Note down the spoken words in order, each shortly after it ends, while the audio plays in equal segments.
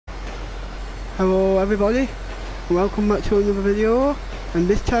Hello everybody, welcome back to another video, and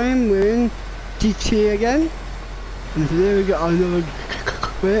this time we're in GTA again, and today we got another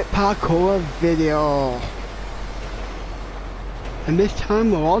great parkour video, and this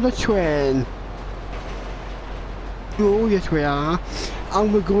time we're on a train. Oh yes we are,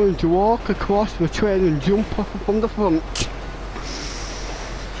 and we're going to walk across the train and jump off from the front.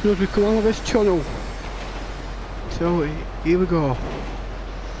 So as we come along this tunnel, so here we go.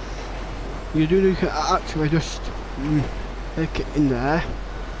 You do actually just take it in there.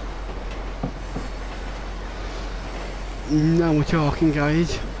 Now we're talking,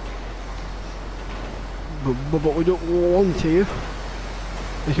 guys. But we don't want to.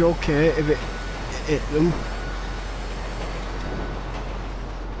 It's okay if it hit them.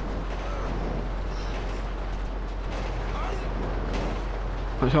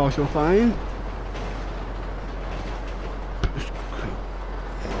 That's also fine.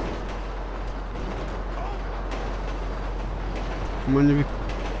 I'm going to be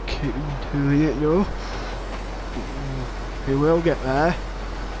keep doing it though. We will get there.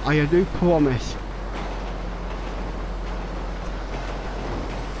 I do promise.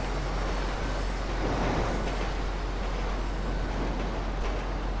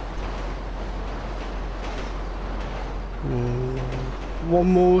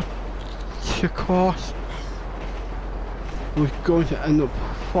 One more to cross. We're going to end up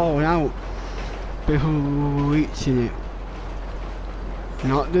falling out before reaching it.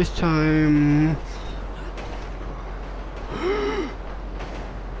 Not this time.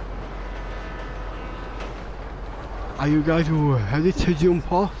 Are you guys ready to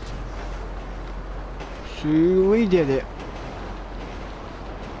jump off? See, we did it.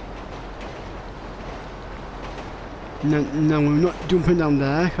 No, we're not jumping down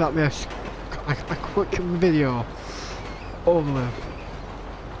there. That'll be a quick video. Over with.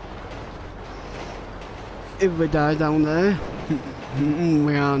 If we die down there,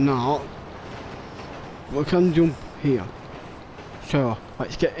 we are not. We can jump here. So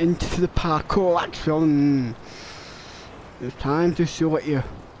let's get into the parkour action. It's time to show it you.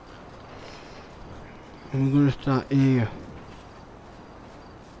 And we're going to start in here.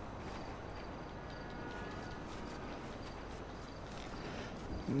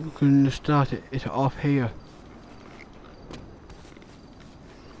 We're going to start it off here.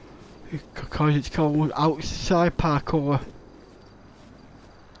 Because it's called outside parkour,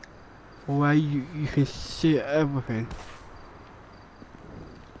 where you can see everything.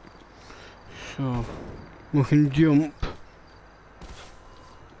 So we can jump,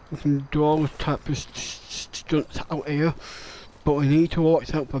 we can do all types of stunts out here, but we need to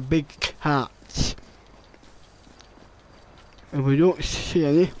watch out for big cats. If we don't see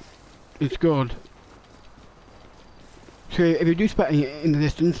any, it's good. So if you do spot any in the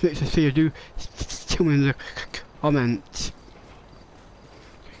distance, make sure you do tell me in the comments.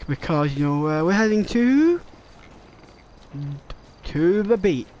 Because you know where we're heading to? To the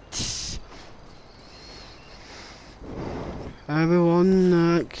beach.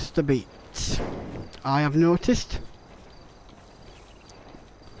 Everyone likes the beach. I have noticed.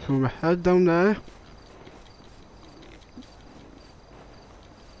 So we'll head down there.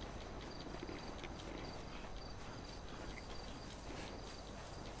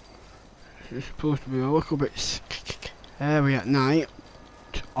 It's supposed to be a little bit scary at night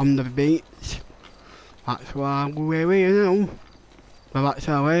on the beach. That's why we're here now. But that's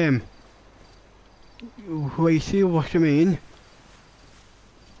our aim. We see what I mean.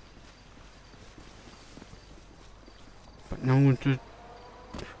 But no one just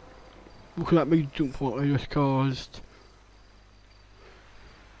look at that big jump what I just caused.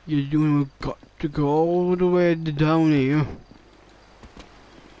 We've got to go all the way down here.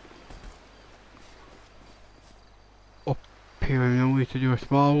 Here and now we to do a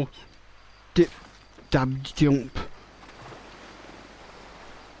small dip dab jump.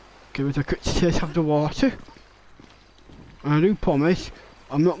 Give it a quick taste of the water. And I do promise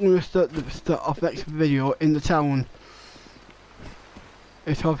I'm not going to start off next video in the town.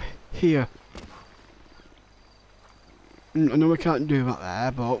 It's off here. I know we can't do that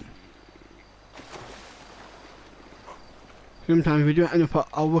there, but sometimes we do end up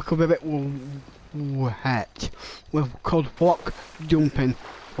a little bit wet. We're called rock jumping,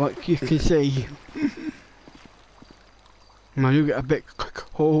 like you can see. And I do get a bit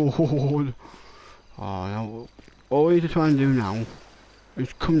cold. Oh no, all we need to try and do now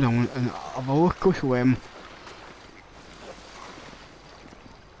is come down and have a little swim.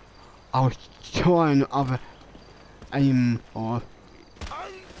 I was trying to have a aim or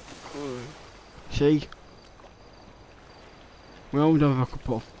see. We always have a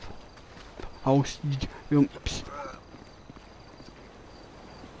couple of house jumps.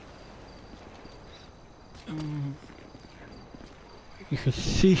 You can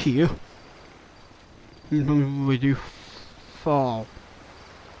see here, we do fall.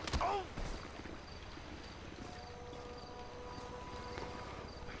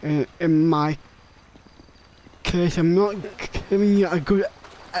 In my case, I'm not giving you a good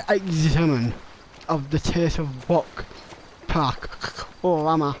examine of the taste of walk park, or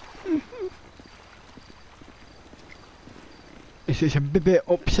am I? It's a bit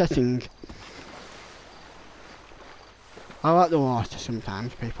upsetting. I like the water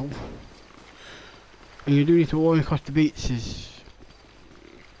sometimes, people. And you do need to walk across the beaches,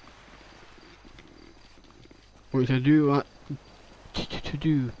 which I do like to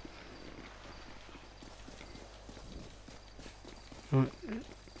do.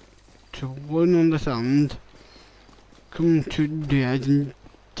 To run on the sand, come to the edge and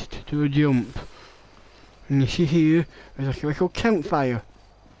do a jump. And you see here, there's like a little campfire.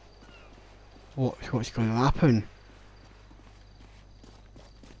 What's going to happen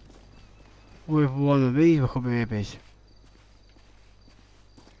with one of these little babies?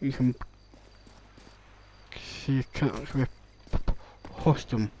 You can see you can't actually push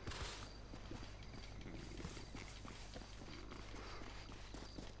them.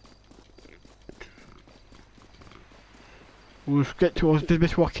 We'll get towards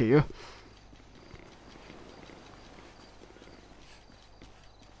this rock here.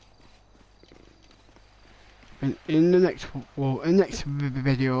 And in the next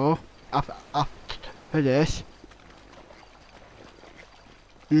video, after this,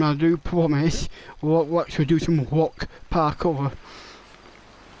 and I do promise, we'll actually do some walk parkour.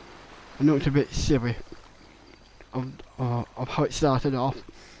 I know it's a bit silly of how it started off,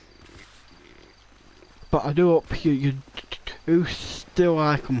 but I do hope you do still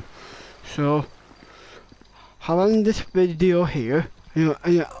like them. So I'll end this video here.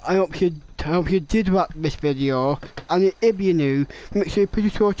 I hope you did like this video, and if you're new, make sure you're pretty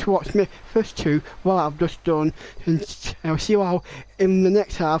sure to watch me first two what I've just done, and I'll see you all in the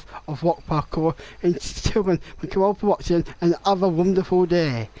next half of Walk Parkour. Until then, thank you all for watching, and have a wonderful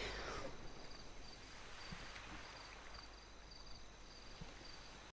day.